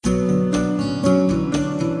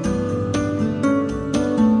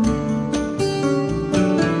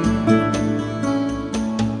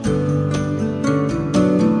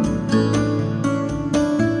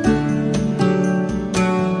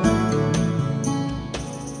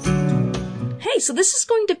so this is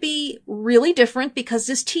going to be really different because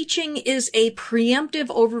this teaching is a preemptive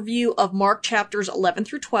overview of Mark chapters 11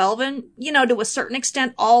 through 12 and, to a certain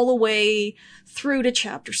extent all the way through to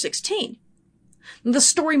chapter 16. The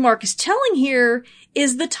story Mark is telling here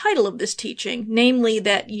is the title of this teaching, namely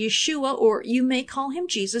that Yeshua, or you may call him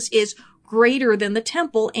Jesus, is greater than the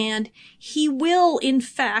temple, and he will, in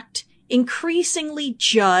fact, increasingly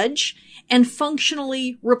judge and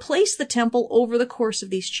functionally replace the temple over the course of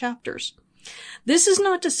these chapters. This is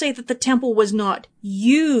not to say that the temple was not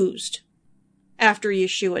used after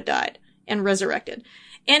Yeshua died and resurrected.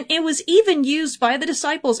 And it was even used by the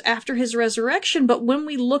disciples after his resurrection, but when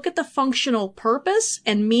we look at the functional purpose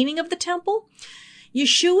and meaning of the temple,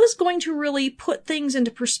 Yeshua is going to really put things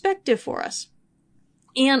into perspective for us.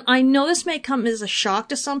 And I know this may come as a shock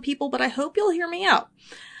to some people, but I hope you'll hear me out.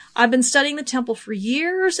 I've been studying the temple for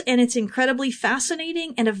years, and it's incredibly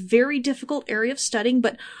fascinating and a very difficult area of studying,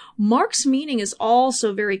 but Mark's meaning is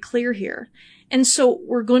also very clear here. And so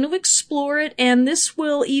we're going to explore it, and this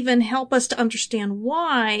will even help us to understand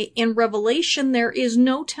why in Revelation there is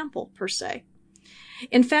no temple per se.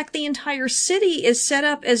 In fact, the entire city is set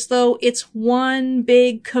up as though it's one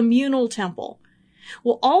big communal temple.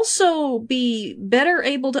 We'll also be better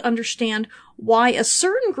able to understand why a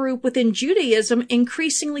certain group within Judaism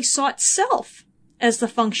increasingly sought self as the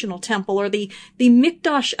functional temple, or the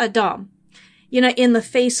Mikdash Adam, in the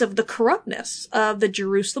face of the corruptness of the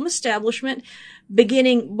Jerusalem establishment,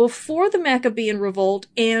 beginning before the Maccabean revolt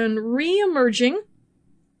and re-emerging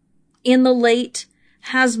in the late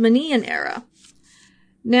Hasmonean era.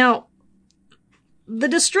 Now, the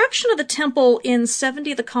destruction of the temple in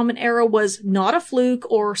 70 of the Common Era was not a fluke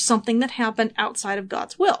or something that happened outside of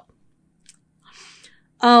God's will.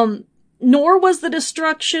 Nor was the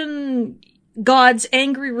destruction God's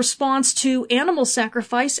angry response to animal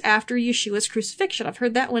sacrifice after Yeshua's crucifixion. I've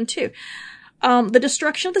heard that one too. The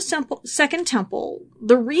destruction of the second temple,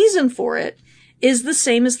 the reason for it is the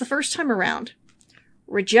same as the first time around.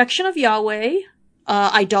 Rejection of Yahweh,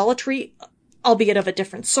 idolatry, albeit of a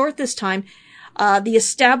different sort this time, the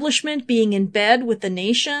establishment being in bed with the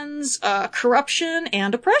nations, corruption,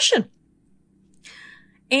 and oppression.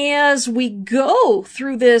 As we go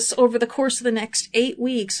through this over the course of the next 8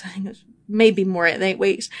 weeks, maybe more than 8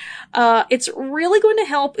 weeks, it's really going to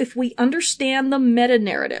help if we understand the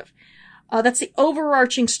meta-narrative. That's the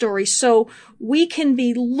overarching story, so we can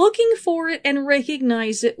be looking for it and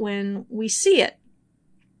recognize it when we see it.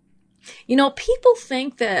 People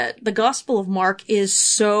think that the Gospel of Mark is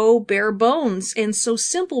so bare bones and so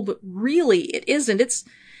simple, but really it isn't.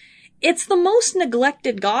 It's the most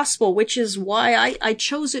neglected gospel, which is why I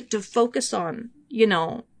chose it to focus on,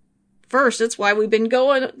 first. It's why we've been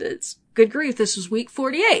going. It's good grief. This is week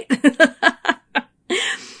 48.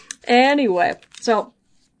 Anyway, so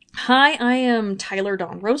hi, I am Tyler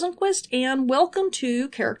Dawn Rosenquist, and welcome to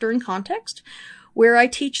Character and Context, where I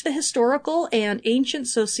teach the historical and ancient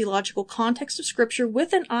sociological context of Scripture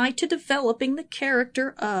with an eye to developing the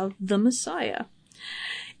character of the Messiah.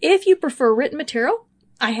 If you prefer written material,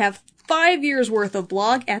 I have 5 years worth of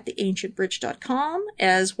blog at theancientbridge.com,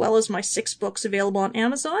 as well as my 6 books available on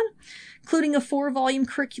Amazon, including a 4-volume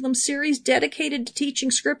curriculum series dedicated to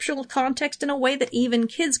teaching scriptural context in a way that even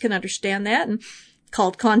kids can understand that, and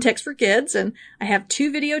called Context for Kids. And I have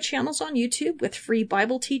 2 video channels on YouTube with free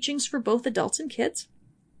Bible teachings for both adults and kids.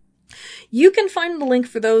 You can find the link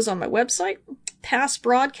for those on my website. Past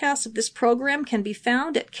broadcasts of this program can be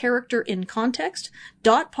found at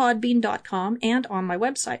characterincontext.podbean.com and on my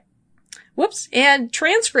website. And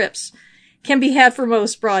transcripts can be had for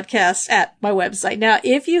most broadcasts at my website. Now,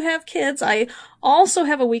 if you have kids, I also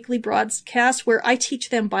have a weekly broadcast where I teach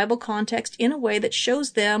them Bible context in a way that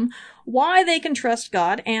shows them why they can trust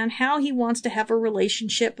God and how He wants to have a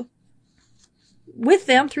relationship with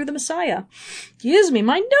them through the Messiah. Excuse me,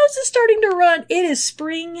 my nose is starting to run.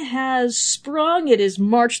 Spring has sprung. It is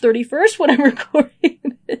March 31st when I'm recording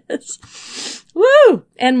this. Woo!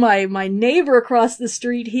 And my neighbor across the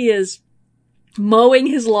street, he is mowing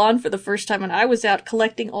his lawn for the first time, and I was out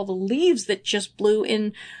collecting all the leaves that just blew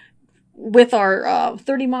in with our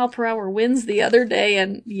 30-mile-per-hour winds the other day,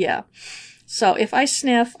 and yeah. So if I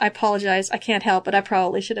sniff, I apologize. I can't help it. I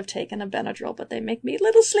probably should have taken a Benadryl, but they make me a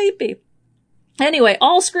little sleepy. Anyway,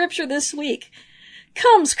 all scripture this week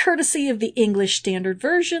comes courtesy of the English Standard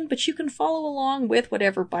Version, but you can follow along with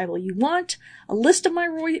whatever Bible you want. A list of my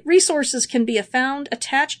resources can be found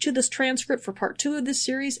attached to this transcript for part 2 of this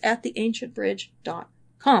series at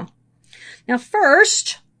theancientbridge.com. Now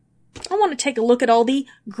first, I want to take a look at all the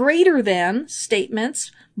greater than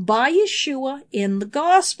statements by Yeshua in the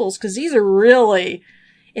Gospels, because these are really,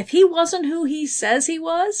 if he wasn't who he says he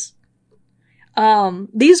was,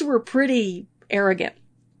 These were pretty arrogant.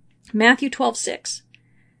 Matthew 12:6.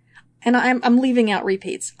 And I'm leaving out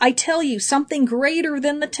repeats. I tell you, something greater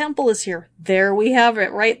than the temple is here. There we have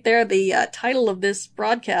it, right there, the title of this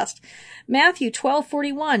broadcast. Matthew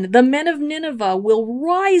 12:41. The men of Nineveh will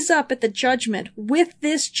rise up at the judgment with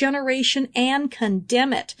this generation and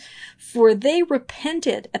condemn it. For they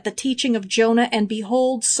repented at the teaching of Jonah, and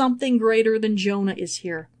behold, something greater than Jonah is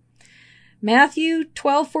here. Matthew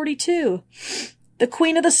 12:42. The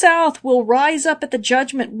queen of the south will rise up at the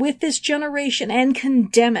judgment with this generation and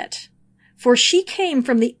condemn it. For she came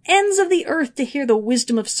from the ends of the earth to hear the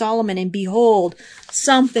wisdom of Solomon, and behold,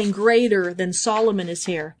 something greater than Solomon is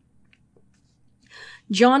here.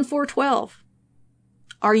 John 4:12.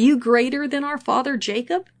 Are you greater than our father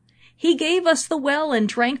Jacob? He gave us the well and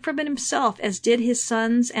drank from it himself, as did his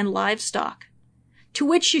sons and livestock. To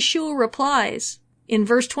which Yeshua replies in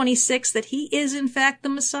verse 26 that he is in fact the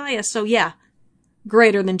Messiah. So yeah,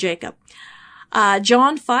 greater than Jacob.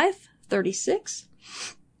 John 5:36.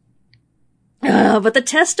 But the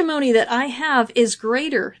testimony that I have is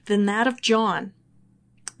greater than that of John.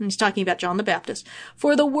 And he's talking about John the Baptist.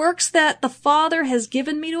 For the works that the Father has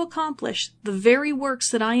given me to accomplish, the very works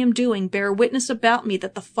that I am doing, bear witness about me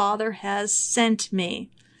that the Father has sent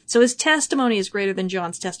me. So his testimony is greater than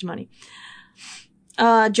John's testimony.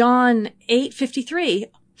 John 8:53.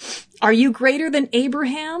 Are you greater than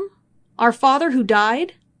Abraham, our father who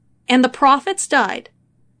died? And the prophets died.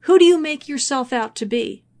 Who do you make yourself out to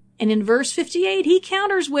be? And in verse 58, he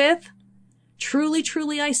counters with, truly,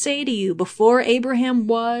 truly, I say to you, before Abraham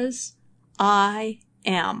was, I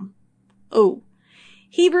am. Oh.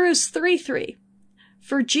 Hebrews 3:3.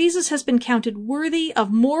 For Jesus has been counted worthy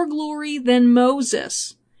of more glory than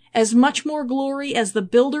Moses, as much more glory as the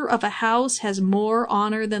builder of a house has more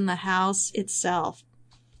honor than the house itself.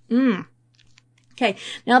 Okay,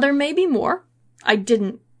 now there may be more. I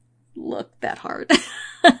didn't look that hard.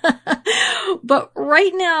 But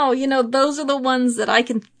right now, those are the ones that I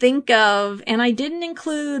can think of, and I didn't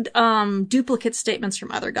include duplicate statements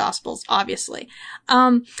from other gospels, obviously.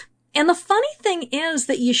 And the funny thing is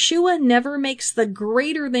that Yeshua never makes the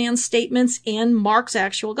greater than statements in Mark's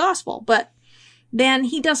actual gospel, but then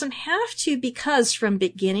he doesn't have to, because from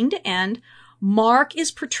beginning to end, Mark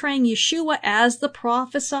is portraying Yeshua as the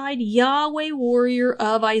prophesied Yahweh warrior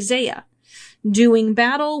of Isaiah, doing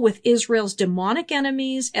battle with Israel's demonic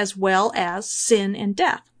enemies as well as sin and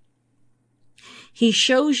death. He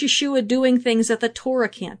shows Yeshua doing things that the Torah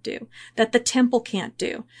can't do, that the temple can't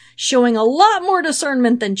do, showing a lot more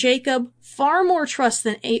discernment than Jacob, far more trust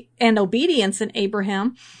and obedience than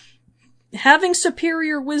Abraham, having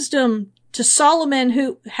superior wisdom to Solomon,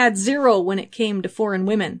 who had 0 when it came to foreign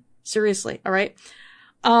women. Seriously, all right?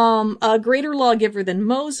 A greater lawgiver than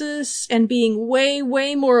Moses, and being way,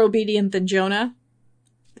 way more obedient than Jonah.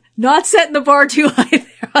 Not setting the bar too high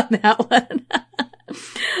there on that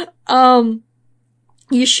one.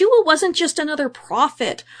 Yeshua wasn't just another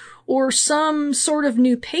prophet or some sort of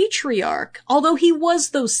new patriarch, although he was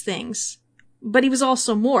those things, but he was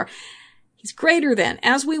also more. He's greater than.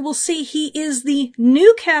 As we will see, he is the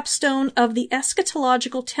new capstone of the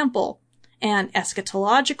eschatological temple. And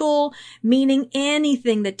eschatological, meaning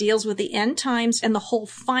anything that deals with the end times and the whole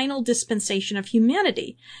final dispensation of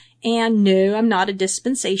humanity. And no, I'm not a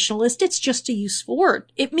dispensationalist. It's just a useful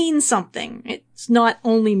word. It means something. It's not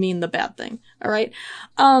only mean the bad thing. All right.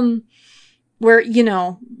 Where,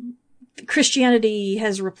 Christianity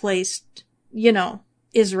has replaced,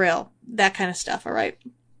 Israel, that kind of stuff. All right.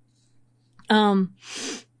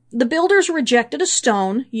 The builders rejected a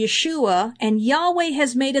stone, Yeshua, and Yahweh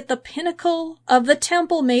has made it the pinnacle of the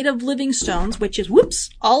temple made of living stones, which is,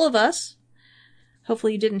 all of us.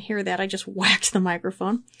 Hopefully you didn't hear that. I just whacked the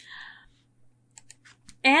microphone.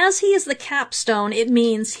 As he is the capstone, it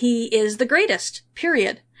means he is the greatest,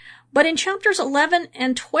 period. But in chapters 11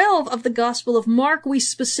 and 12 of the Gospel of Mark, we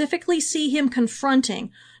specifically see him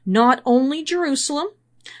confronting not only Jerusalem,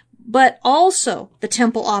 but also the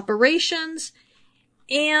temple operations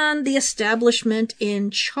and the establishment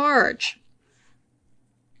in charge.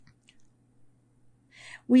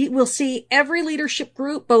 We will see every leadership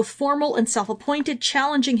group, both formal and self-appointed,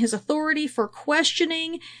 challenging his authority for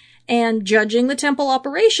questioning and judging the temple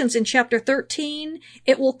operations. In chapter 13,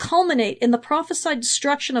 it will culminate in the prophesied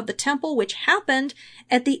destruction of the temple, which happened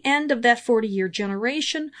at the end of that 40-year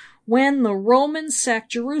generation when the Romans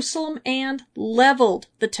sacked Jerusalem and leveled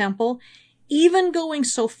the temple, even going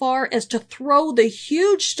so far as to throw the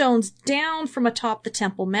huge stones down from atop the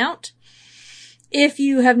Temple Mount. If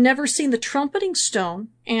you have never seen the trumpeting stone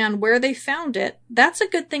and where they found it, that's a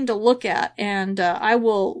good thing to look at, and I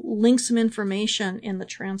will link some information in the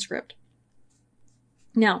transcript.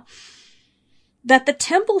 Now, that the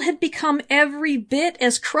temple had become every bit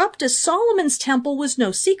as corrupt as Solomon's temple was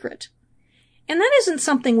no secret. And that isn't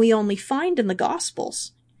something we only find in the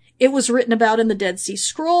Gospels. It was written about in the Dead Sea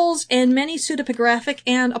Scrolls and many pseudepigraphic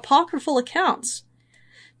and apocryphal accounts.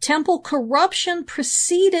 Temple corruption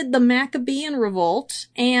preceded the Maccabean revolt,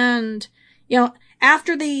 and,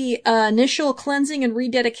 after the initial cleansing and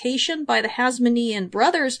rededication by the Hasmonean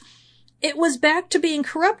brothers, it was back to being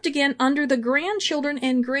corrupt again under the grandchildren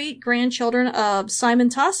and great-grandchildren of Simon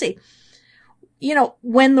Tassi.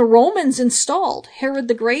 When the Romans installed Herod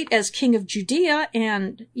the Great as king of Judea,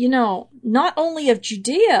 and, not only of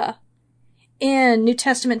Judea in New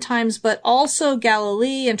Testament times, but also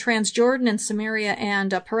Galilee and Transjordan and Samaria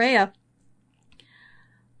and Perea,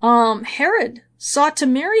 Herod sought to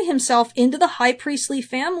marry himself into the high priestly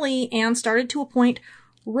family and started to appoint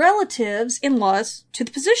relatives, in-laws, to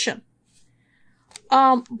the position.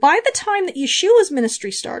 By the time that Yeshua's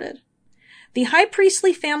ministry started, the high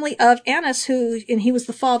priestly family of Annas, and he was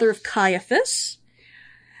the father of Caiaphas,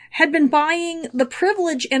 had been buying the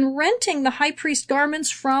privilege and renting the high priest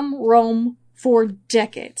garments from Rome for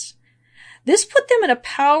decades. This put them in a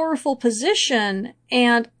powerful position,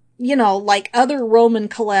 and, like other Roman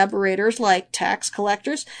collaborators, like tax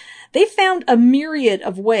collectors, they found a myriad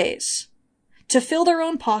of ways to fill their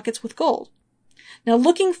own pockets with gold. Now,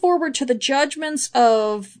 looking forward to the judgments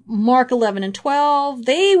of Mark 11 and 12,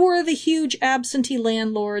 they were the huge absentee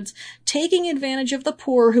landlords taking advantage of the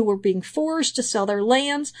poor who were being forced to sell their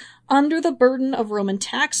lands under the burden of Roman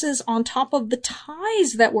taxes on top of the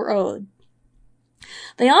tithes that were owed.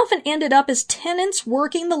 They often ended up as tenants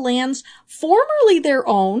working the lands formerly their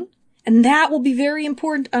own, and that will be very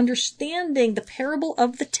important, understanding the parable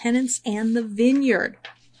of the tenants and the vineyard.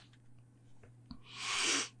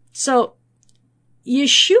 So,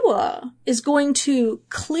 Yeshua is going to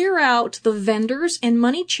clear out the vendors and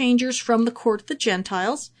money changers from the court of the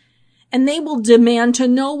Gentiles, and they will demand to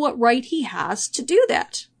know what right he has to do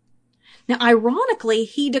that. Now, ironically,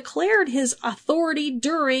 he declared his authority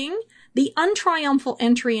during the untriumphal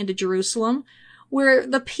entry into Jerusalem, where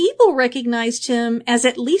the people recognized him as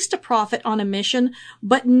at least a prophet on a mission,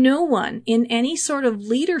 but no one in any sort of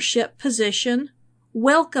leadership position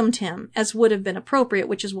welcomed him as would have been appropriate,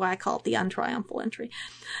 which is why I call it the untriumphal entry.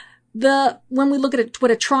 When we look at it,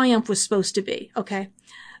 what a triumph was supposed to be, okay?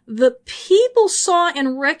 The people saw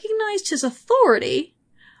and recognized his authority,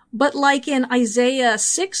 but like in Isaiah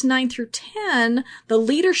 6, 9 through 10, the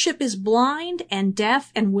leadership is blind and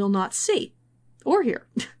deaf and will not see or hear.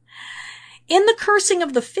 In the cursing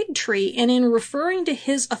of the fig tree and in referring to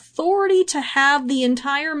his authority to have the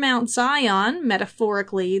entire Mount Zion,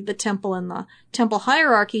 metaphorically the temple and the temple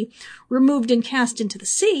hierarchy, removed and cast into the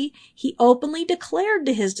sea, he openly declared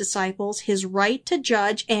to his disciples his right to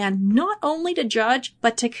judge, and not only to judge,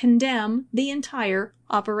 but to condemn the entire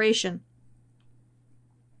operation.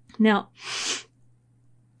 Now,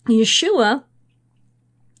 Yeshua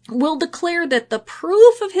will declare that the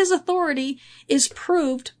proof of his authority is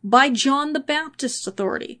proved by John the Baptist's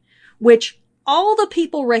authority, which all the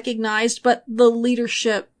people recognized, but the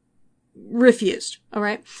leadership refused. All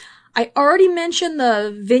right. I already mentioned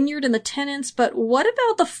the vineyard and the tenants, but what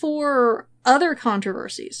about the 4 other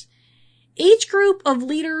controversies? Each group of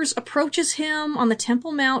leaders approaches him on the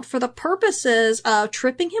Temple Mount for the purposes of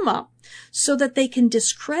tripping him up so that they can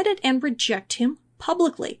discredit and reject him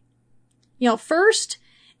publicly. First,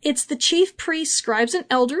 it's the chief priests, scribes, and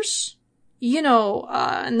elders,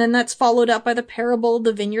 and then that's followed up by the parable of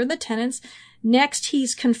the vineyard and the tenants. Next,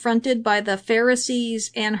 he's confronted by the Pharisees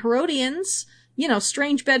and Herodians,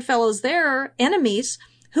 strange bedfellows there, enemies,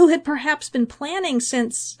 who had perhaps been planning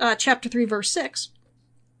since chapter 3, verse 6.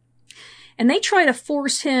 And they try to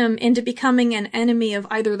force him into becoming an enemy of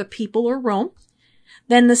either the people or Rome.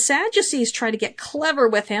 Then the Sadducees try to get clever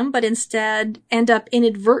with him, but instead end up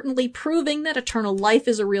inadvertently proving that eternal life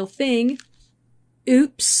is a real thing.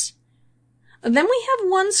 Oops. Then we have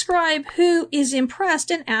one scribe who is impressed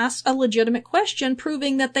and asks a legitimate question,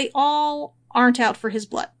 proving that they all aren't out for his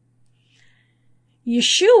blood.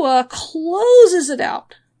 Yeshua closes it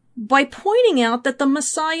out by pointing out that the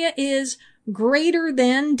Messiah is greater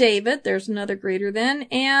than David. There's another greater than.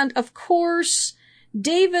 And, of course,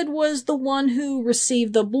 David was the one who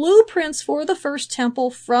received the blueprints for the first temple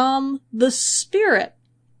from the Spirit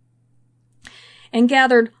and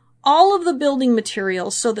gathered all of the building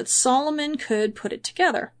materials so that Solomon could put it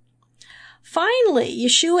together. Finally,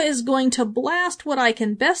 Yeshua is going to blast what I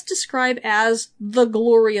can best describe as the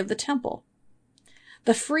glory of the temple.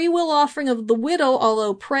 The free will offering of the widow,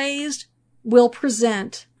 although praised, will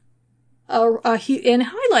present and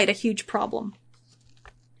highlight a huge problem.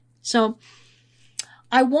 So,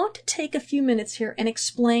 I want to take a few minutes here and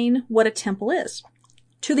explain what a temple is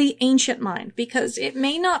to the ancient mind, because it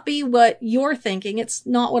may not be what you're thinking. It's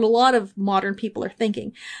not what a lot of modern people are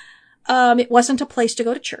thinking. It wasn't a place to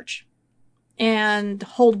go to church and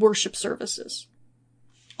hold worship services.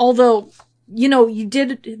 Although,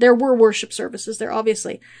 there were worship services there,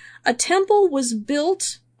 obviously. A temple was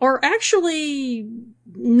built, or actually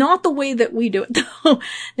not the way that we do it, though.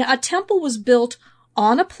 Now, a temple was built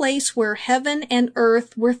on a place where heaven and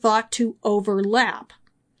earth were thought to overlap.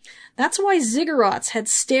 That's why ziggurats had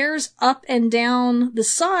stairs up and down the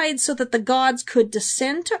sides so that the gods could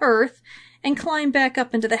descend to earth and climb back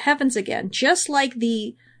up into the heavens again, just like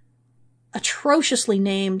the atrociously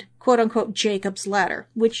named, quote-unquote, Jacob's ladder,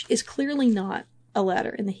 which is clearly not a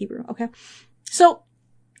ladder in the Hebrew, okay? So,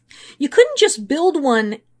 you couldn't just build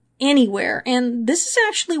one anywhere, and this is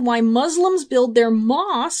actually why Muslims build their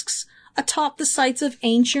mosques atop the sites of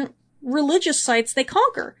ancient religious sites they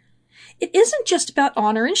conquer. It isn't just about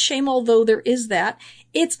honor and shame, although there is that.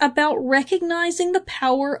 It's about recognizing the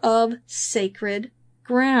power of sacred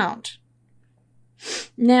ground.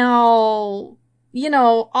 Now,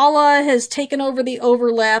 Allah has taken over the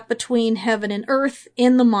overlap between heaven and earth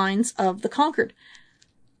in the minds of the conquered,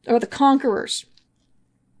 or the conquerors.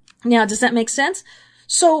 Now, does that make sense?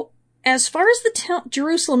 So, as far as the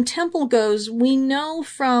Jerusalem temple goes, we know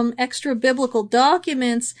from extra-biblical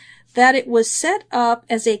documents that it was set up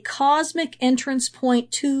as a cosmic entrance point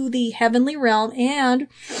to the heavenly realm, and,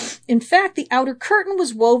 in fact, the outer curtain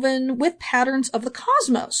was woven with patterns of the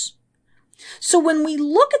cosmos. So when we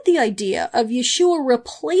look at the idea of Yeshua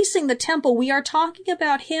replacing the temple, we are talking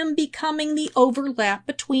about him becoming the overlap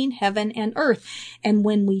between heaven and earth. And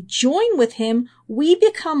when we join with him, we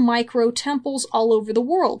become micro-temples all over the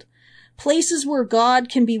world. Places where God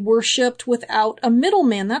can be worshipped without a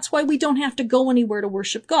middleman. That's why we don't have to go anywhere to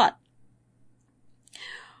worship God.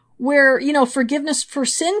 Where, forgiveness for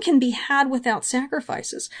sin can be had without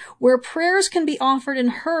sacrifices. Where prayers can be offered and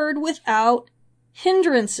heard without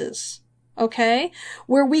hindrances. Okay?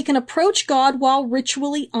 Where we can approach God while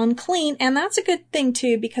ritually unclean. And that's a good thing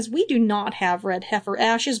too, because we do not have red heifer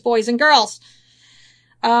ashes, boys and girls.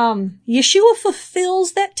 Yeshua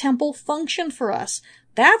fulfills that temple function for us.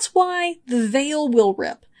 That's why the veil will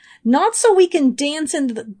rip. Not so we can dance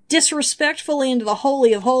disrespectfully into the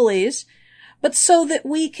Holy of Holies, but so that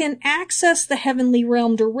we can access the heavenly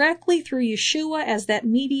realm directly through Yeshua as that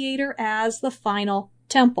mediator, as the final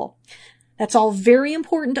temple. That's all very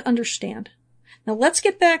important to understand. Now let's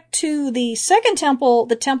get back to the second temple,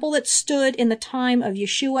 the temple that stood in the time of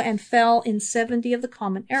Yeshua and fell in 70 of the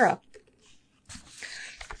Common Era.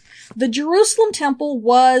 The Jerusalem temple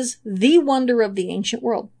was the wonder of the ancient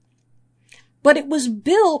world. But it was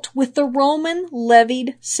built with the Roman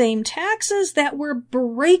levied same taxes that were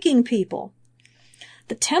breaking people.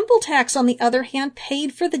 The temple tax, on the other hand,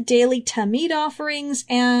 paid for the daily Tamid offerings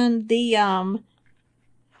and the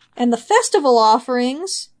festival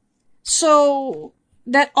offerings, so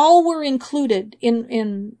that all were included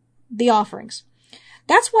in the offerings.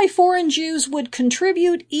 That's why foreign Jews would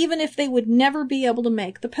contribute even if they would never be able to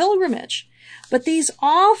make the pilgrimage. But these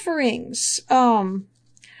offerings,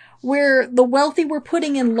 where the wealthy were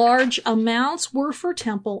putting in large amounts, were for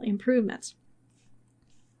temple improvements.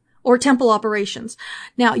 Or temple operations.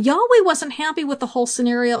 Now, Yahweh wasn't happy with the whole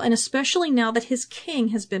scenario, and especially now that his king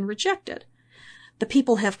has been rejected. The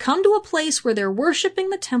people have come to a place where they're worshiping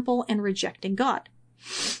the temple and rejecting God.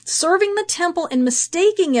 Serving the temple and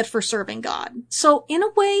mistaking it for serving God. So, in a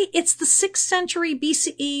way, it's the 6th century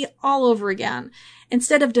BCE all over again.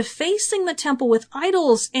 Instead of defacing the temple with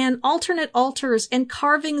idols and alternate altars and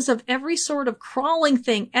carvings of every sort of crawling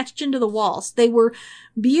thing etched into the walls, they were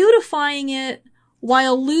beautifying it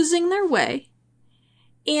while losing their way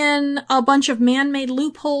in a bunch of man-made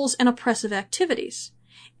loopholes and oppressive activities.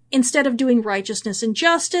 Instead of doing righteousness and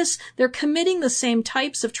justice, they're committing the same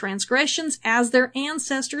types of transgressions as their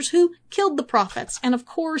ancestors who killed the prophets. And of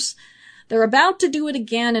course, they're about to do it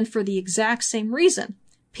again, and for the exact same reason.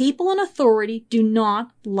 People in authority do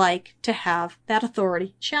not like to have that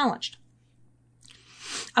authority challenged.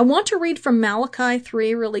 I want to read from Malachi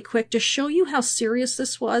 3 really quick to show you how serious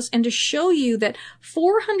this was, and to show you that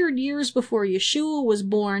 400 years before Yeshua was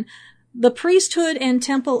born, the priesthood and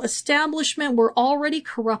temple establishment were already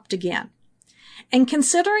corrupt again. And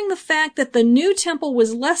considering the fact that the new temple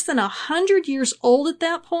was less than 100 years old at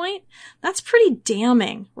that point, that's pretty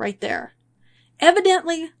damning right there.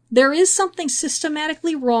 Evidently, there is something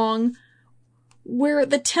systematically wrong where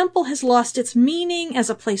the temple has lost its meaning as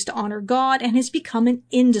a place to honor God and has become an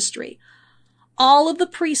industry. All of the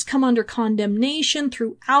priests come under condemnation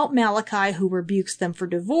throughout Malachi, who rebukes them for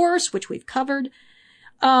divorce, which we've covered.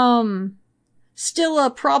 Still a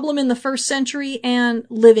problem in the first century and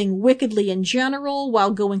living wickedly in general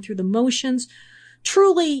while going through the motions.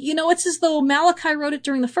 Truly, it's as though Malachi wrote it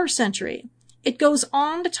during the first century. It goes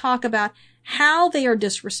on to talk about how they are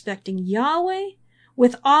disrespecting Yahweh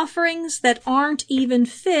with offerings that aren't even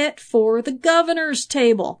fit for the governor's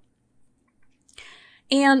table.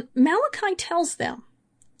 And Malachi tells them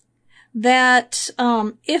that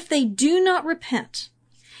if they do not repent,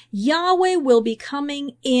 Yahweh will be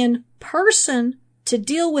coming in person to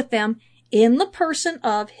deal with them in the person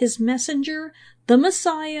of his messenger, the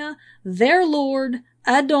Messiah, their Lord,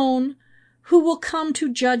 Adon, who will come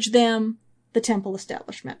to judge them, the temple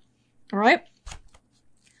establishment. All right?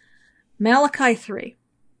 Malachi 3.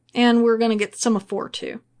 And we're going to get some of 4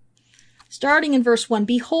 too. Starting in verse 1,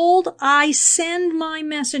 "Behold, I send my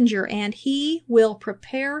messenger, and he will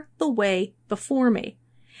prepare the way before me.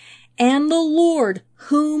 And the Lord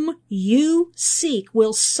whom you seek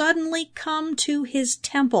will suddenly come to his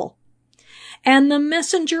temple, and the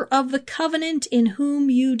messenger of the covenant in whom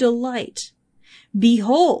you delight.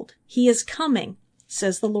 Behold, he is coming,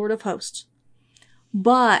 says the Lord of hosts.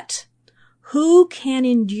 But who can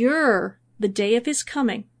endure the day of his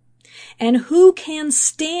coming? And who can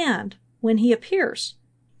stand when he appears?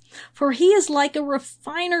 For he is like a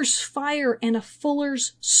refiner's fire and a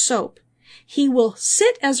fuller's soap. He will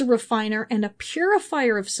sit as a refiner and a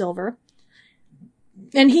purifier of silver,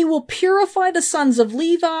 and he will purify the sons of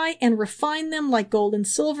Levi and refine them like gold and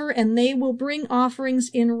silver, and they will bring offerings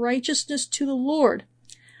in righteousness to the Lord.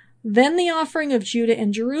 Then the offering of Judah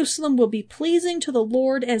and Jerusalem will be pleasing to the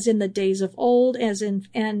Lord as in the days of old, as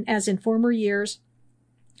in former years.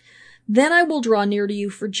 Then I will draw near to you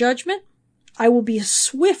for judgment. I will be a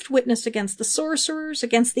swift witness against the sorcerers,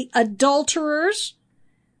 against the adulterers,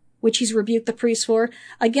 which he's rebuked the priests for,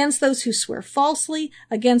 against those who swear falsely,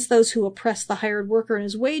 against those who oppress the hired worker in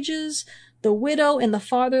his wages, the widow and the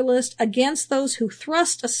fatherless, against those who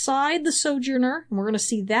thrust aside the sojourner, and we're going to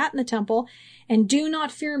see that in the temple, and do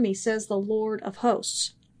not fear me, says the Lord of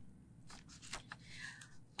hosts."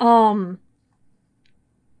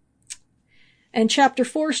 And chapter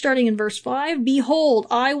 4, starting in verse 5, "Behold,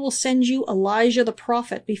 I will send you Elijah the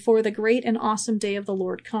prophet before the great and awesome day of the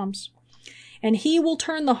Lord comes. And he will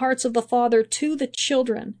turn the hearts of the father to the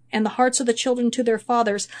children, and the hearts of the children to their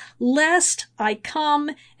fathers, lest I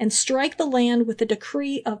come and strike the land with a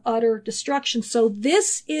decree of utter destruction." So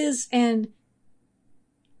this is an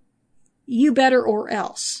you better or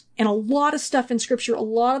else. And a lot of stuff in scripture, a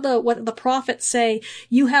lot of what the prophets say,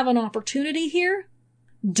 you have an opportunity here,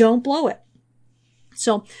 don't blow it.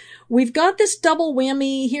 So we've got this double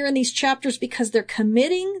whammy here in these chapters because they're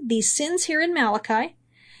committing these sins here in Malachi,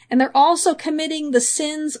 and they're also committing the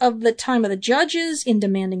sins of the time of the judges in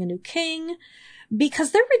demanding a new king,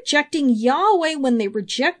 because they're rejecting Yahweh when they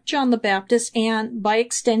reject John the Baptist and, by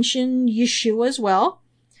extension, Yeshua as well.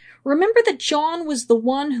 Remember that John was the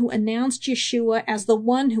one who announced Yeshua as the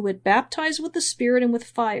one who had baptized with the Spirit and with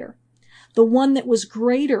fire, the one that was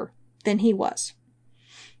greater than he was.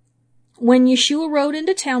 When Yeshua rode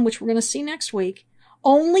into town, which we're going to see next week,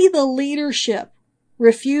 only the leadership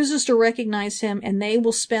refuses to recognize him, and they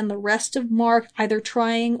will spend the rest of Mark either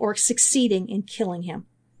trying or succeeding in killing him.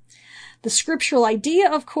 The scriptural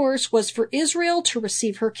idea, of course, was for Israel to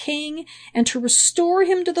receive her king and to restore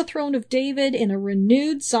him to the throne of David in a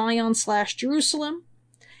renewed Zion/Jerusalem.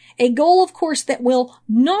 A goal, of course, that will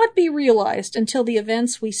not be realized until the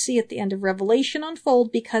events we see at the end of Revelation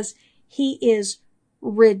unfold, because he is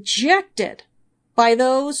rejected by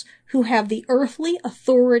those who have the earthly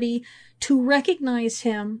authority to recognize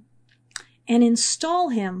him and install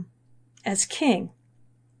him as king.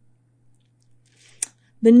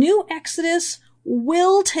 The new Exodus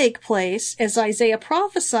will take place as Isaiah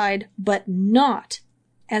prophesied, but not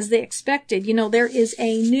as they expected. You know, there is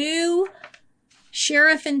a new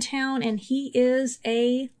sheriff in town, and he is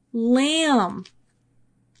a lamb.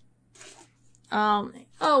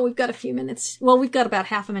 We've got a few minutes. Well, we've got about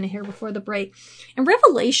half a minute here before the break. And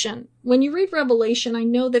Revelation, when you read Revelation, I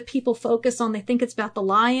know that people focus on, they think it's about the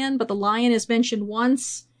lion, but the lion is mentioned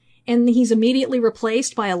once, and he's immediately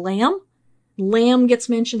replaced by a lamb. Lamb gets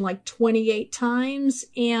mentioned like 28 times,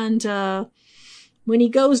 and when he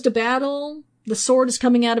goes to battle, the sword is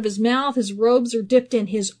coming out of his mouth, his robes are dipped in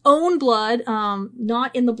his own blood,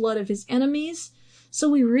 not in the blood of his enemies. So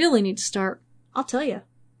we really need to start, I'll tell you,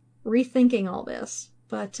 rethinking all this.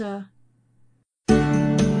 But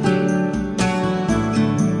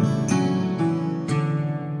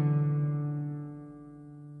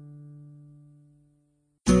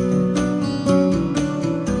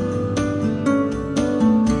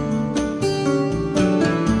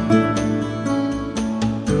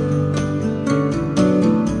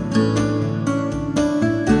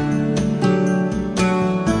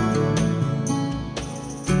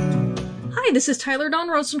This is Tyler Dawn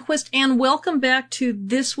Rosenquist, and welcome back to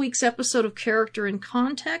this week's episode of Character in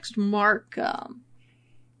Context, Mark,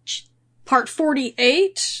 part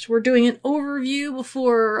 48. We're doing an overview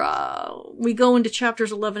before we go into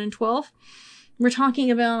chapters 11 and 12. We're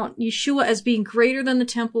talking about Yeshua as being greater than the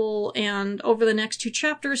temple, and over the next 2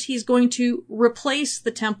 chapters, he's going to replace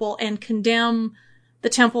the temple and condemn the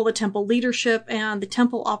temple leadership, and the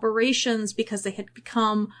temple operations because they had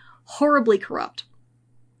become horribly corrupt.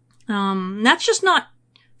 That's just not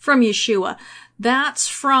from Yeshua. That's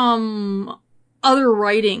from other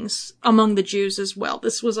writings among the Jews as well.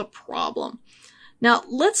 This was a problem. Now,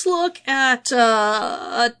 let's look at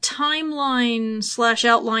a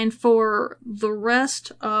timeline/outline for the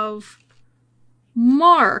rest of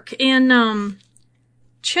Mark. In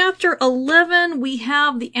chapter 11, we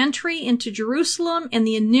have the entry into Jerusalem and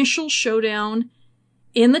the initial showdown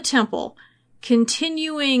in the temple.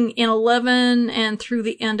 Continuing in 11 and through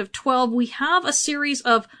the end of 12, we have a series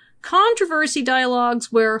of controversy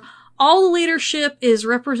dialogues where all the leadership is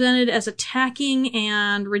represented as attacking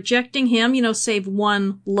and rejecting him, save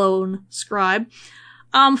one lone scribe.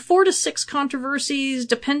 4 to 6 controversies,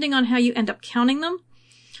 depending on how you end up counting them.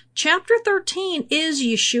 Chapter 13 is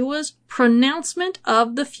Yeshua's pronouncement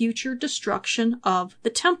of the future destruction of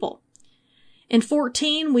the temple. In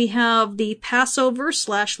 14, we have the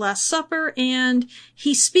Passover/Last Supper, and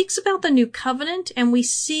he speaks about the new covenant, and we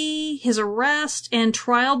see his arrest and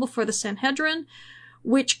trial before the Sanhedrin,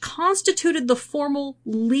 which constituted the formal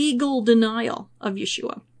legal denial of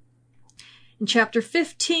Yeshua. In chapter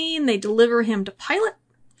 15, they deliver him to Pilate,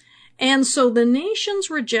 and so the nations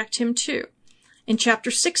reject him too. In chapter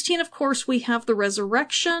 16, of course, we have the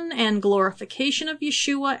resurrection and glorification of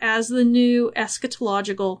Yeshua as the new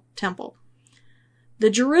eschatological temple. The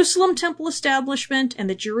Jerusalem temple establishment and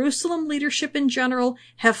the Jerusalem leadership in general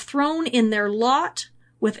have thrown in their lot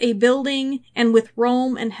with a building and with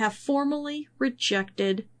Rome and have formally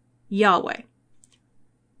rejected Yahweh.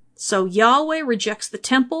 So Yahweh rejects the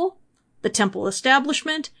temple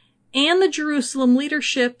establishment, and the Jerusalem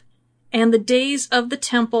leadership, and the days of the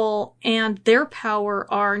temple and their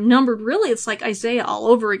power are numbered. Really, it's like Isaiah all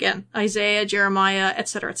over again. Isaiah, Jeremiah,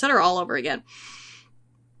 etc., all over again.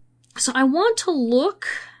 So I want to look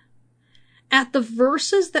at the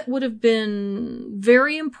verses that would have been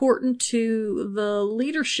very important to the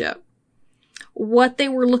leadership, what they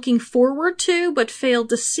were looking forward to but failed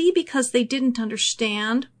to see because they didn't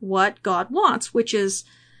understand what God wants, which is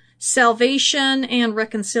salvation and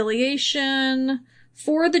reconciliation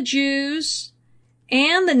for the Jews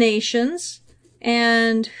and the nations,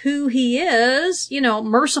 and who he is,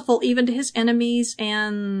 merciful even to his enemies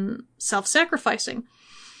and self-sacrificing.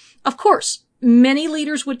 Of course, many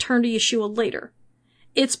leaders would turn to Yeshua later.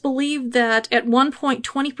 It's believed that at one point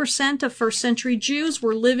 20% of first century Jews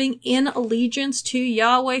were living in allegiance to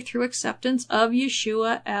Yahweh through acceptance of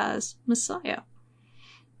Yeshua as Messiah.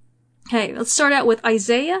 Okay, let's start out with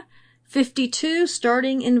Isaiah 52,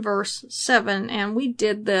 starting in verse 7. And we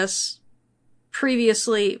did this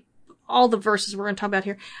previously, all the verses we're going to talk about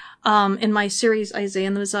here, in my series, Isaiah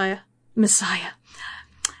and the Messiah.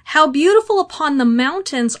 How beautiful upon the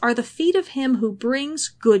mountains are the feet of him who brings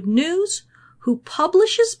good news, who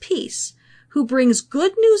publishes peace, who brings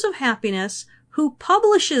good news of happiness, who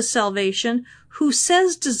publishes salvation, who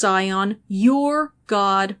says to Zion, your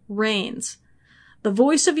God reigns. The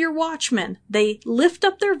voice of your watchmen, they lift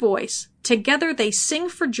up their voice. Together they sing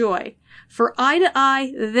for joy. For eye to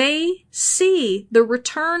eye they see the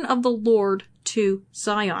return of the Lord to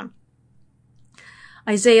Zion.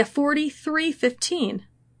 Isaiah 43:15.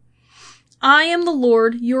 I am the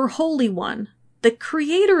Lord, your Holy One, the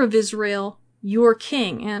Creator of Israel, your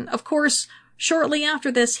King. And, of course, shortly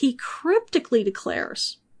after this, he cryptically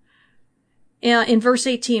declares, in verse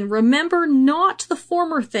 18, remember not the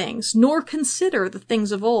former things, nor consider the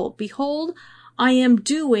things of old. Behold, I am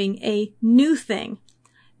doing a new thing.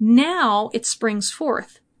 Now it springs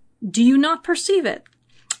forth. Do you not perceive it?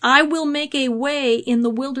 I will make a way in the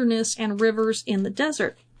wilderness and rivers in the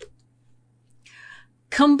desert.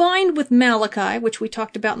 Combined with Malachi, which we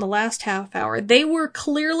talked about in the last half hour, they were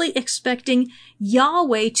clearly expecting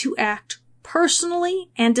Yahweh to act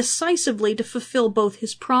personally and decisively to fulfill both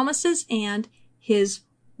his promises and his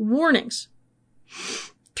warnings.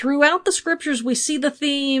 Throughout the scriptures, we see the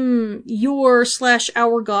theme,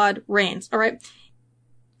 your/our God reigns, all right?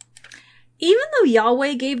 Even though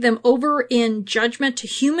Yahweh gave them over in judgment to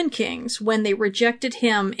human kings when they rejected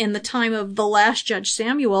him in the time of the last judge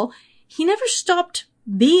Samuel, he never stopped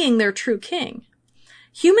being their true king.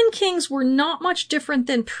 Human kings were not much different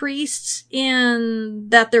than priests in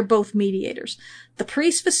that they're both mediators. The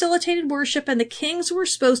priests facilitated worship, and the kings were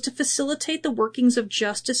supposed to facilitate the workings of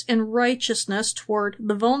justice and righteousness toward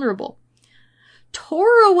the vulnerable.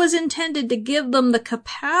 Torah was intended to give them the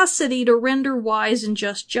capacity to render wise and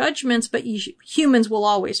just judgments, but humans will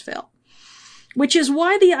always fail. Which is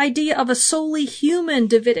why the idea of a solely human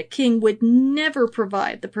Davidic king would never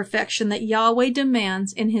provide the perfection that Yahweh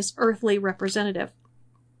demands in his earthly representative.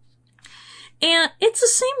 And it's the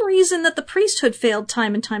same reason that the priesthood failed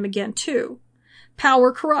time and time again, too.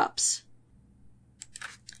 Power corrupts.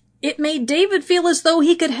 It made David feel as though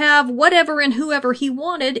he could have whatever and whoever he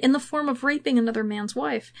wanted in the form of raping another man's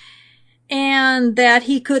wife, and that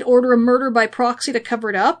he could order a murder by proxy to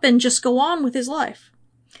cover it up and just go on with his life.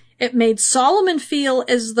 It made Solomon feel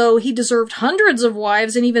as though he deserved hundreds of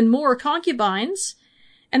wives and even more concubines,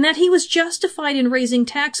 and that he was justified in raising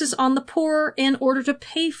taxes on the poor in order to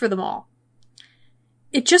pay for them all.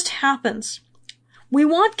 It just happens. We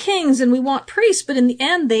want kings and we want priests, but in the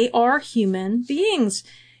end, they are human beings.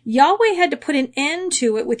 Yahweh had to put an end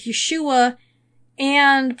to it with Yeshua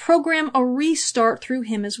and program a restart through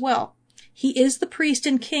him as well. He is the priest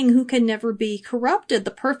and king who can never be corrupted,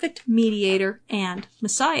 the perfect mediator and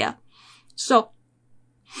Messiah. So,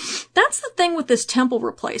 that's the thing with this temple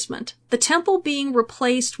replacement. The temple being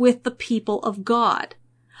replaced with the people of God.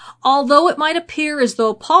 Although it might appear as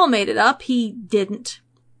though Paul made it up, he didn't.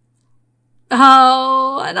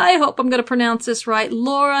 Oh, and I hope I'm going to pronounce this right.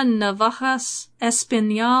 Laura Navajas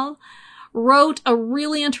Espinal wrote a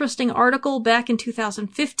really interesting article back in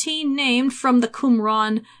 2015 named From the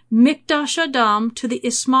Qumran Mikdash Adam to the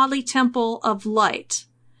Ismaili Temple of Light.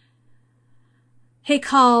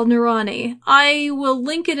 Heikal Nurani. I will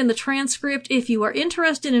link it in the transcript if you are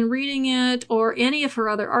interested in reading it or any of her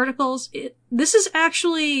other articles. This is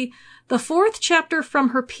actually the 4th chapter from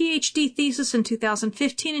her PhD thesis in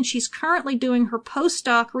 2015, and she's currently doing her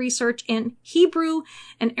postdoc research in Hebrew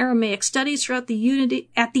and Aramaic studies at the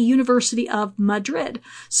University of Madrid.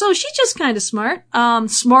 So she's just kind of smart,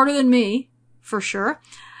 smarter than me, for sure.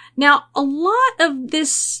 Now, a lot of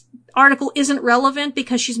this article isn't relevant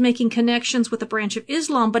because she's making connections with a branch of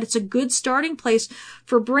Islam, but it's a good starting place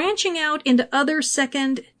for branching out into other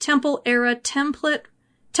Second Temple era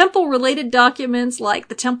temple-related documents like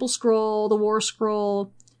the Temple Scroll, the War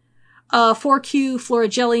Scroll, 4Q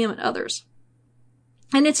Florigelium, and others.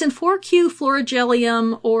 And it's in 4Q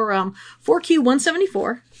Florigelium, or 4Q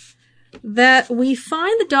 174, that we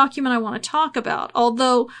find the document I want to talk about,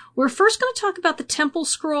 although we're first going to talk about the Temple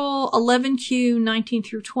Scroll 11Q 19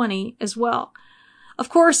 through 20 as well. Of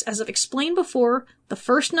course, as I've explained before, the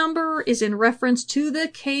first number is in reference to the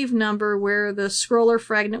cave number where the scroll or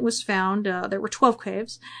fragment was found. There were 12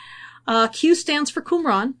 caves. Q stands for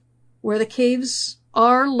Qumran, where the caves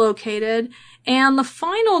are located, and the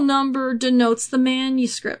final number denotes the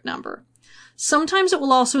manuscript number. Sometimes it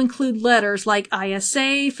will also include letters like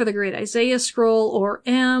ISA for the Great Isaiah Scroll, or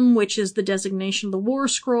M, which is the designation of the War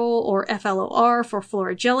Scroll, or FLOR for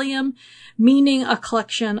Florigelium, meaning a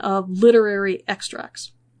collection of literary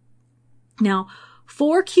extracts. Now,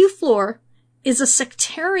 4Q Flor is a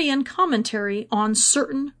sectarian commentary on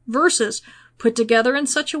certain verses put together in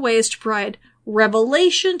such a way as to provide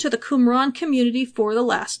revelation to the Qumran community for the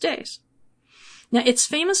last days. Now, it's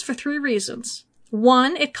famous for 3 reasons.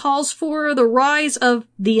 1, it calls for the rise of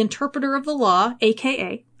the interpreter of the law,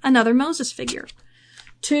 aka another Moses figure.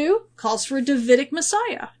 2, calls for a Davidic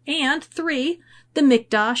Messiah. And 3, the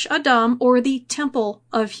Mikdash Adam, or the Temple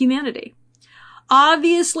of Humanity.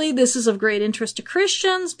 Obviously, this is of great interest to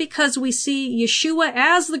Christians because we see Yeshua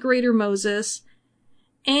as the greater Moses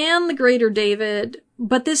and the greater David,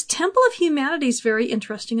 but this Temple of Humanity is very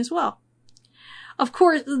interesting as well. Of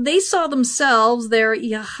course, they saw themselves, their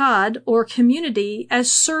Yahad, or community,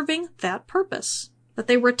 as serving that purpose, that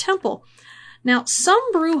they were a temple. Now, some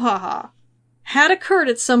brouhaha had occurred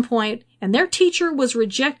at some point, and their teacher was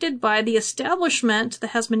rejected by the establishment, the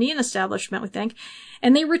Hasmonean establishment, we think,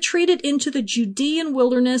 and they retreated into the Judean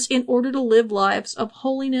wilderness in order to live lives of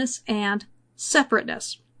holiness and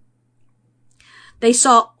separateness. They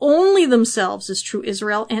saw only themselves as true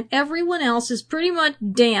Israel, and everyone else is pretty much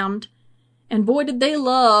damned. And boy, did they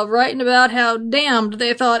love writing about how damned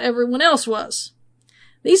they thought everyone else was.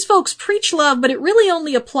 These folks preach love, but it really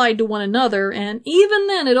only applied to one another, and even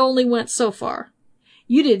then it only went so far.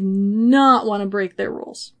 You did not want to break their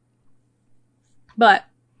rules. But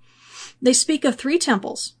they speak of 3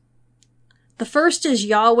 temples. The first is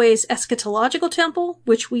Yahweh's eschatological temple,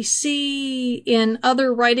 which we see in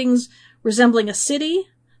other writings resembling a city.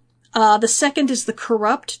 The second is the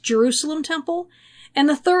corrupt Jerusalem temple. And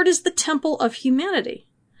the third is the Temple of Humanity.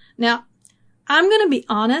 Now, I'm going to be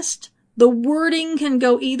honest, The wording can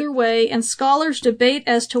go either way, and scholars debate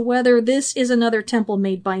as to whether this is another temple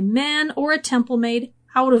made by men or a temple made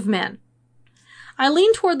out of men. I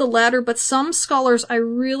lean toward the latter, but some scholars I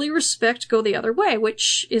really respect go the other way,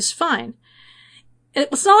 which is fine.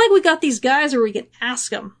 It's not like we got these guys where we can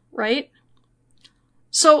ask them, right?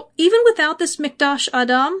 So even without this Mikdash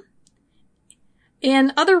Adam,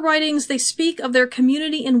 in other writings they speak of their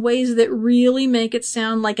community in ways that really make it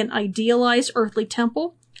sound like an idealized earthly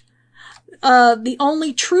temple. The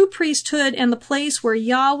only true priesthood and the place where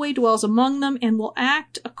Yahweh dwells among them and will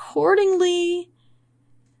act accordingly,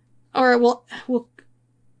 or will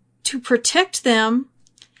to protect them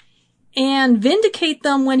and vindicate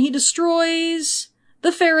them when he destroys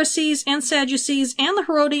the Pharisees and Sadducees and the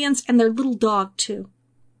Herodians and their little dog too.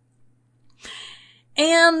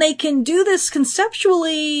 And they can do this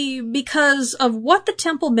conceptually because of what the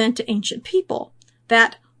temple meant to ancient people.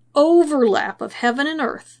 That overlap of heaven and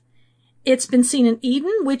earth. It's been seen in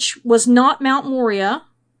Eden, which was not Mount Moriah,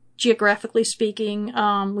 geographically speaking.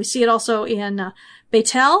 We see it also in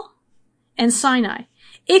Bethel and Sinai.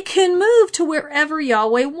 It can move to wherever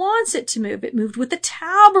Yahweh wants it to move. It moved with the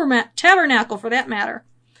tabernacle, for that matter.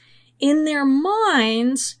 In their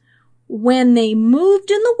minds, when they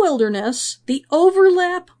moved in the wilderness, the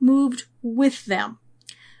overlap moved with them.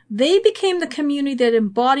 They became the community that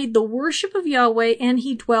embodied the worship of Yahweh, and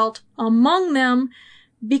he dwelt among them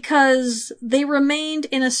because they remained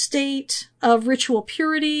in a state of ritual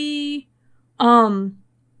purity,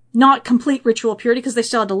 not complete ritual purity because they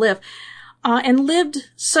still had to live, and lived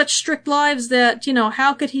such strict lives that,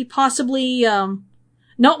 how could he possibly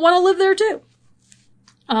not want to live there too?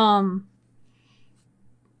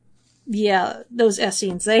 Yeah, those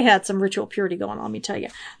Essenes, they had some ritual purity going on, let me tell you.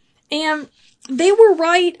 And they were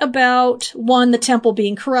right about, 1, the temple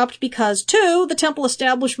being corrupt, because 2, the temple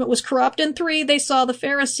establishment was corrupt, and 3, they saw the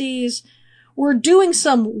Pharisees were doing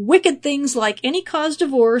some wicked things like any cause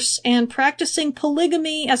divorce and practicing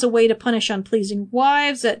polygamy as a way to punish unpleasing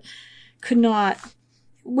wives that could not,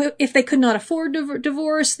 if they could not afford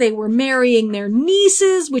divorce, they were marrying their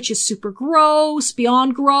nieces, which is super gross,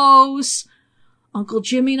 beyond gross. Uncle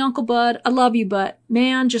Jimmy and Uncle Bud, I love you, but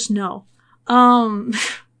man, just no. And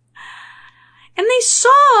they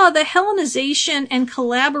saw the Hellenization and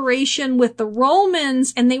collaboration with the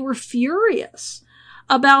Romans, and they were furious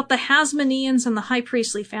about the Hasmoneans and the high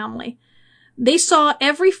priestly family. They saw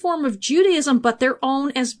every form of Judaism but their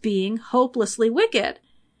own as being hopelessly wicked.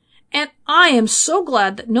 And I am so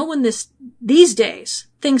glad that no one these days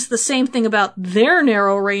thinks the same thing about their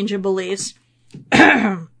narrow range of beliefs.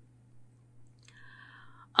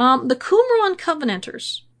 The Qumran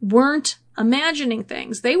Covenanters weren't imagining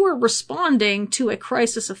things. They were responding to a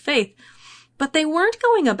crisis of faith, but they weren't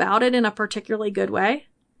going about it in a particularly good way.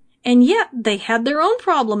 And yet they had their own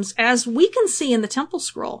problems, as we can see in the Temple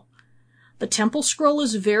Scroll. The Temple Scroll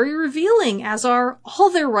is very revealing, as are all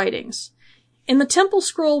their writings. In the Temple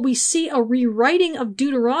Scroll, we see a rewriting of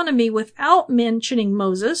Deuteronomy without mentioning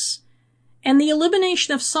Moses, and the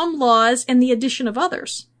elimination of some laws and the addition of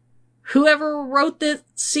others. Whoever wrote this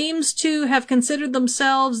seems to have considered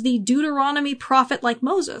themselves the Deuteronomy prophet like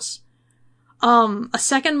Moses. A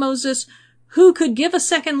second Moses who could give a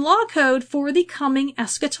second law code for the coming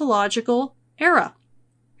eschatological era.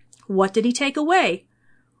 What did he take away?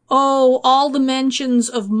 Oh, all the mentions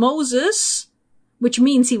of Moses, which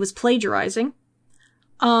means he was plagiarizing,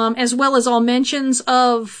 as well as all mentions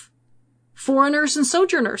of foreigners and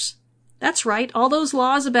sojourners. That's right. All those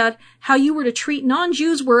laws about how you were to treat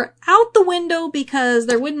non-Jews were out the window because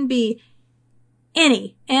there wouldn't be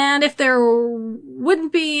any. And if there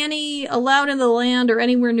wouldn't be any allowed in the land or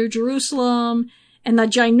anywhere near Jerusalem, and the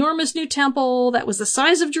ginormous new temple that was the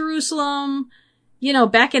size of Jerusalem,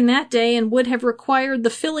 back in that day, and would have required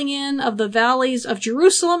the filling in of the valleys of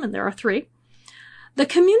Jerusalem, and there are 3. The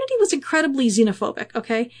community was incredibly xenophobic,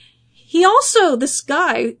 okay? This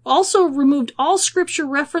guy also removed all scripture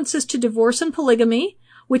references to divorce and polygamy,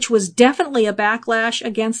 which was definitely a backlash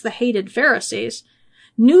against the hated Pharisees.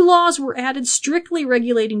 New laws were added strictly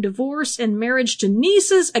regulating divorce and marriage to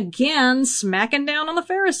nieces, again smacking down on the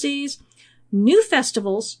Pharisees. New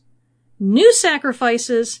festivals, new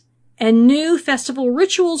sacrifices, and new festival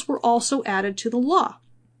rituals were also added to the law.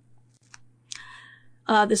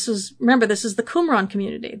 This is the Qumran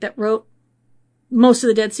community that wrote most of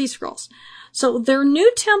the Dead Sea Scrolls. So their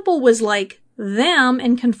new temple was like them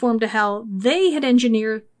and conformed to how they had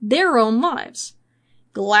engineered their own lives.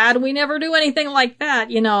 Glad we never do anything like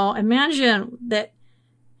that. Imagine that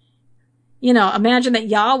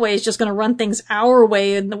Yahweh is just going to run things our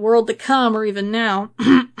way in the world to come, or even now.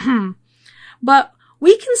 But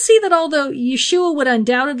We can see that although Yeshua would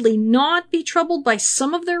undoubtedly not be troubled by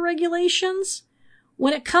some of their regulations,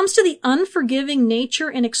 when it comes to the unforgiving nature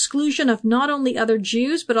and exclusion of not only other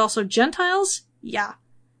Jews, but also Gentiles,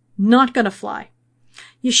 not gonna fly.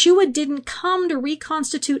 Yeshua didn't come to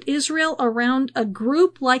reconstitute Israel around a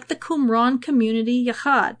group like the Qumran community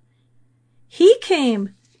Yahad. He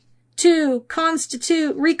came to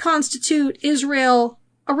reconstitute Israel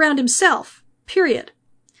around himself, period.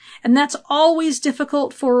 And that's always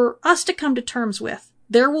difficult for us to come to terms with.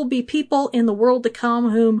 There will be people in the world to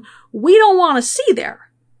come whom we don't want to see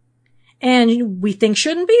there, and we think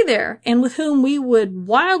shouldn't be there, and with whom we would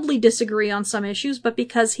wildly disagree on some issues, but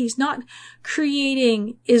because he's not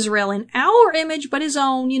creating Israel in our image, but his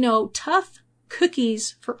own, tough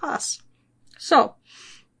cookies for us. So,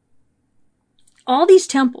 all these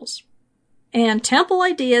temples and temple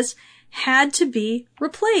ideas had to be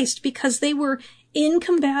replaced because they were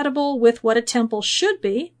incompatible with what a temple should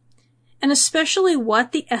be, and especially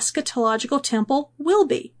what the eschatological temple will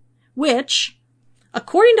be, which,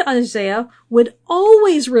 according to Isaiah, would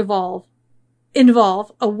always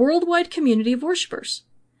involve a worldwide community of worshipers.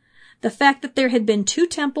 The fact that there had been two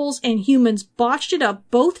temples and humans botched it up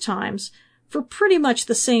both times for pretty much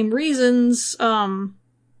the same reasons, /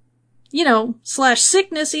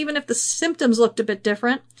 sickness, even if the symptoms looked a bit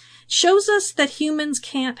different, shows us that humans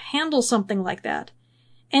can't handle something like that,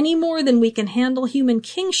 any more than we can handle human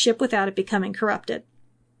kingship without it becoming corrupted.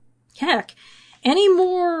 Heck, any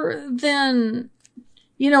more than,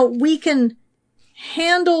 we can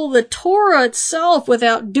handle the Torah itself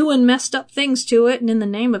without doing messed up things to it and in the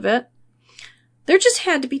name of it. There just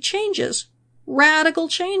had to be changes. Radical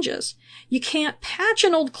changes. You can't patch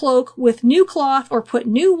an old cloak with new cloth or put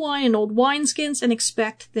new wine in old wineskins and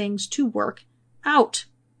expect things to work out.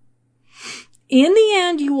 In the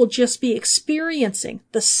end, you will just be experiencing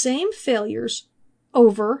the same failures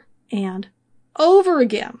over and over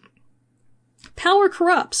again. Power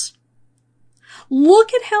corrupts.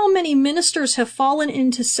 Look at how many ministers have fallen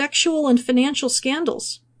into sexual and financial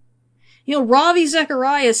scandals. Ravi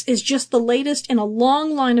Zacharias is just the latest in a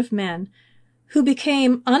long line of men who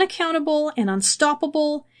became unaccountable and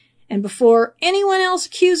unstoppable. And before anyone else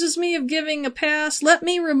accuses me of giving a pass, let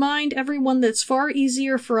me remind everyone that it's far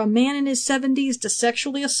easier for a man in his 70s to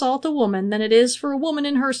sexually assault a woman than it is for a woman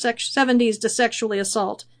in her 70s to sexually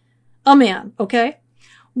assault a man, okay?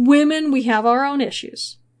 Women, we have our own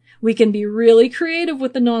issues. We can be really creative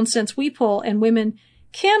with the nonsense we pull, and women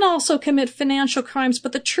can also commit financial crimes,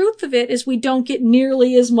 but the truth of it is we don't get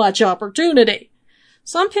nearly as much opportunity.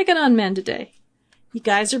 So I'm picking on men today. You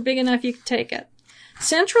guys are big enough, you can take it.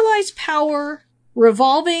 Centralized power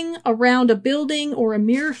revolving around a building or a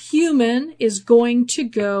mere human is going to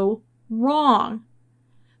go wrong.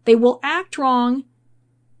 They will act wrong,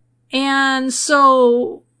 and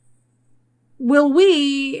so will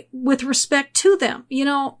we with respect to them.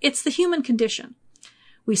 It's the human condition.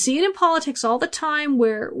 We see it in politics all the time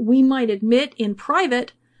where we might admit in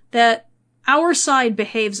private that our side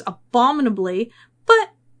behaves abominably,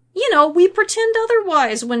 but we pretend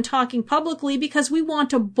otherwise when talking publicly because we want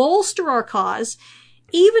to bolster our cause,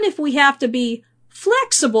 even if we have to be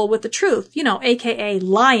flexible with the truth, aka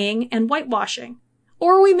lying and whitewashing.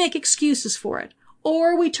 Or we make excuses for it.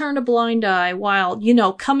 Or we turn a blind eye while,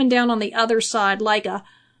 coming down on the other side like a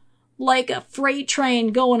freight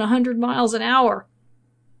train going 100 miles an hour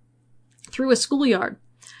through a schoolyard.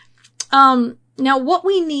 Now what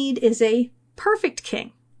we need is a perfect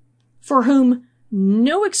king for whom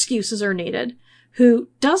no excuses are needed, who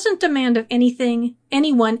doesn't demand of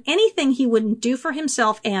anyone anything he wouldn't do for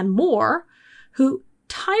himself and more, who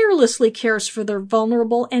tirelessly cares for the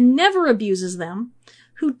vulnerable and never abuses them,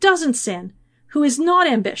 who doesn't sin, who is not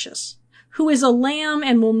ambitious, who is a lamb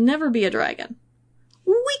and will never be a dragon.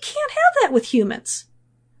 We can't have that with humans.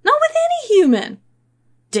 Not with any human.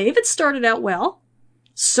 David started out well.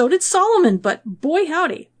 So did Solomon, but boy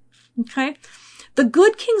howdy. Okay? The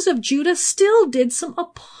good kings of Judah still did some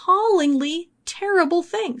appallingly terrible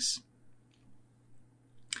things.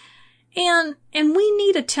 And we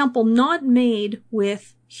need a temple not made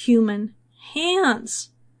with human hands.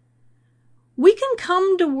 We can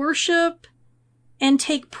come to worship and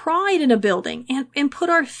take pride in a building and put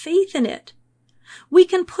our faith in it. We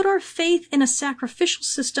can put our faith in a sacrificial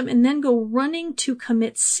system and then go running to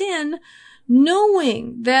commit sin,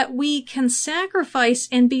 knowing that we can sacrifice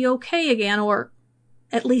and be okay again, or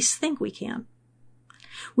at least think we can.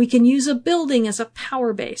 We can use a building as a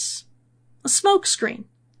power base, a smokescreen,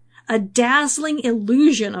 a dazzling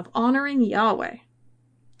illusion of honoring Yahweh,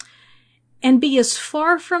 and be as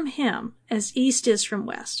far from him as east is from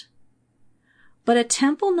west. But a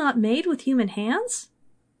temple not made with human hands?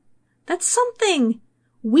 That's something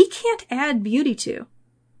we can't add beauty to.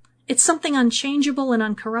 It's something unchangeable and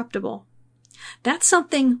uncorruptible. That's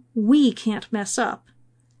something we can't mess up.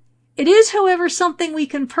 It is, however, something we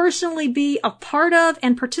can personally be a part of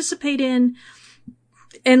and participate in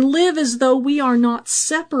and live as though we are not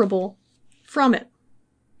separable from it.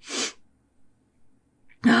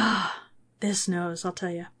 This knows, I'll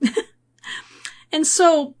tell you. And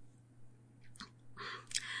so,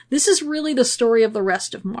 this is really the story of the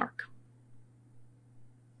rest of Mark.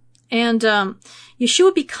 And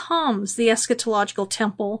Yeshua becomes the eschatological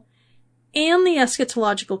temple and the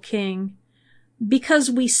eschatological king because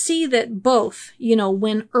we see that both,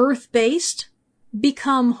 when earth-based,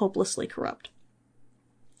 become hopelessly corrupt.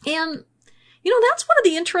 And, that's one of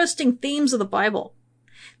the interesting themes of the Bible.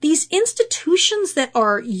 These institutions that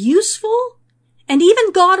are useful and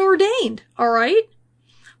even God-ordained, all right?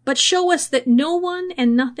 But show us that no one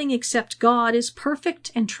and nothing except God is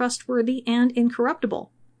perfect and trustworthy and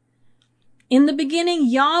incorruptible. In the beginning,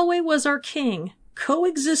 Yahweh was our king,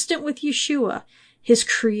 coexistent with Yeshua, his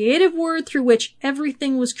creative word through which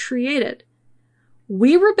everything was created.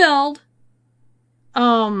 We rebelled,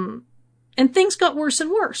 and things got worse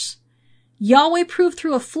and worse. Yahweh proved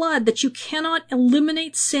through a flood that you cannot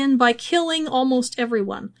eliminate sin by killing almost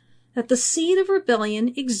everyone, that the seed of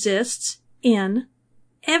rebellion exists in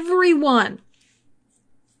everyone.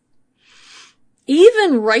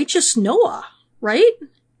 Even righteous Noah, right?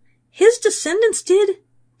 His descendants did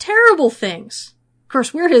terrible things. Of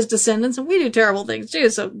course, we're his descendants and we do terrible things too,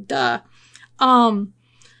 so duh.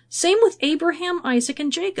 Same with Abraham, Isaac,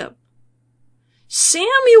 and Jacob.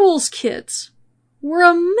 Samuel's kids were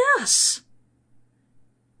a mess.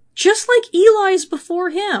 Just like Eli's before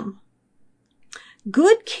him.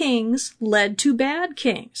 Good kings led to bad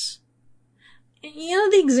kings.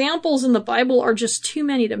 The examples in the Bible are just too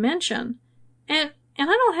many to mention. And I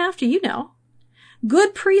don't have to,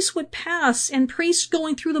 Good priests would pass, and priests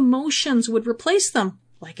going through the motions would replace them,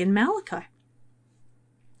 like in Malachi.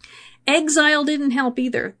 Exile didn't help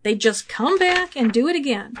either. They'd just come back and do it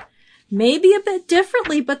again. Maybe a bit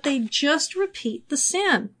differently, but they just repeat the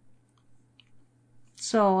sin.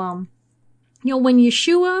 So, when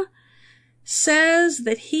Yeshua says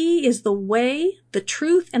that he is the way, the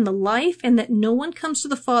truth, and the life, and that no one comes to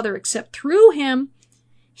the Father except through him,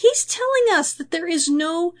 he's telling us that there is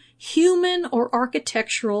no human or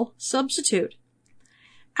architectural substitute.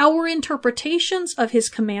 Our interpretations of his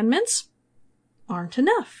commandments aren't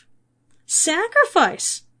enough.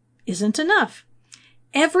 Sacrifice isn't enough.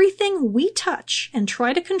 Everything we touch and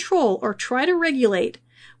try to control or try to regulate,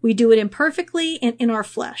 we do it imperfectly and in our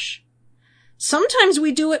flesh. Sometimes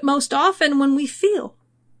we do it most often when we feel,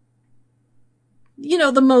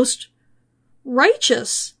 the most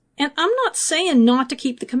righteous. And I'm not saying not to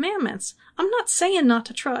keep the commandments. I'm not saying not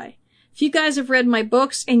to try. If you guys have read my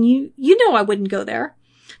books, and you know I wouldn't go there,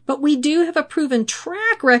 but we do have a proven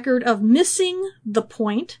track record of missing the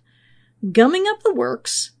point, gumming up the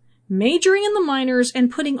works, majoring in the minors,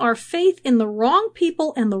 and putting our faith in the wrong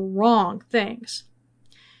people and the wrong things.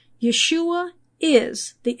 Yeshua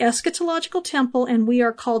is the eschatological temple, and we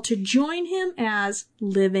are called to join him as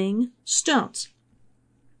living stones.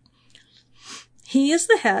 He is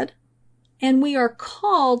the head, and we are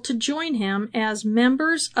called to join him as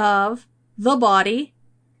members of the body,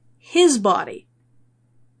 his body.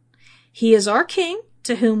 He is our king,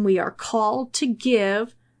 to whom we are called to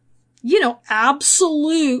give,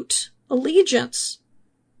 absolute allegiance.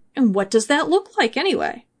 And what does that look like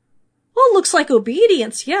anyway? Well, it looks like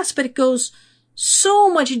obedience, yes, but it goes so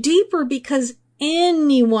much deeper because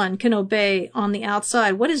anyone can obey on the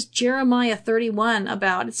outside. What is Jeremiah 31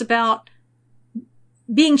 about? It's about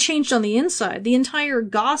being changed on the inside. The entire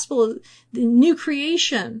gospel, the new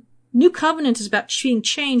creation, new covenant is about being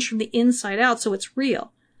changed from the inside out, so it's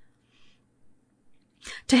real.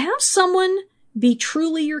 To have someone be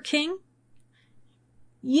truly your king,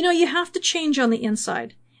 you have to change on the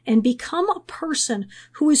inside and become a person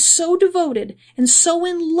who is so devoted and so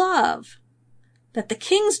in love that the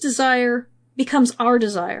king's desire becomes our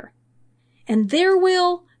desire, and their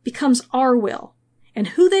will becomes our will, and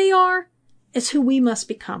who they are is who we must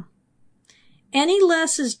become. Any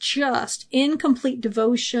less is just incomplete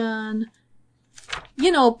devotion,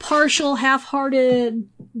 partial, half-hearted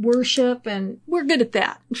worship, and we're good at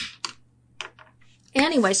that.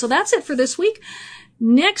 Anyway, so that's it for this week.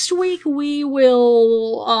 Next week, we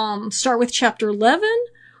will start with chapter 11.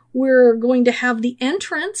 We're going to have the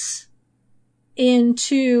entrance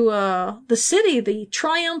into the city, the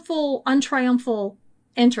triumphal, untriumphal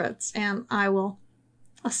entrance, and I'll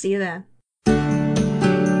see you then.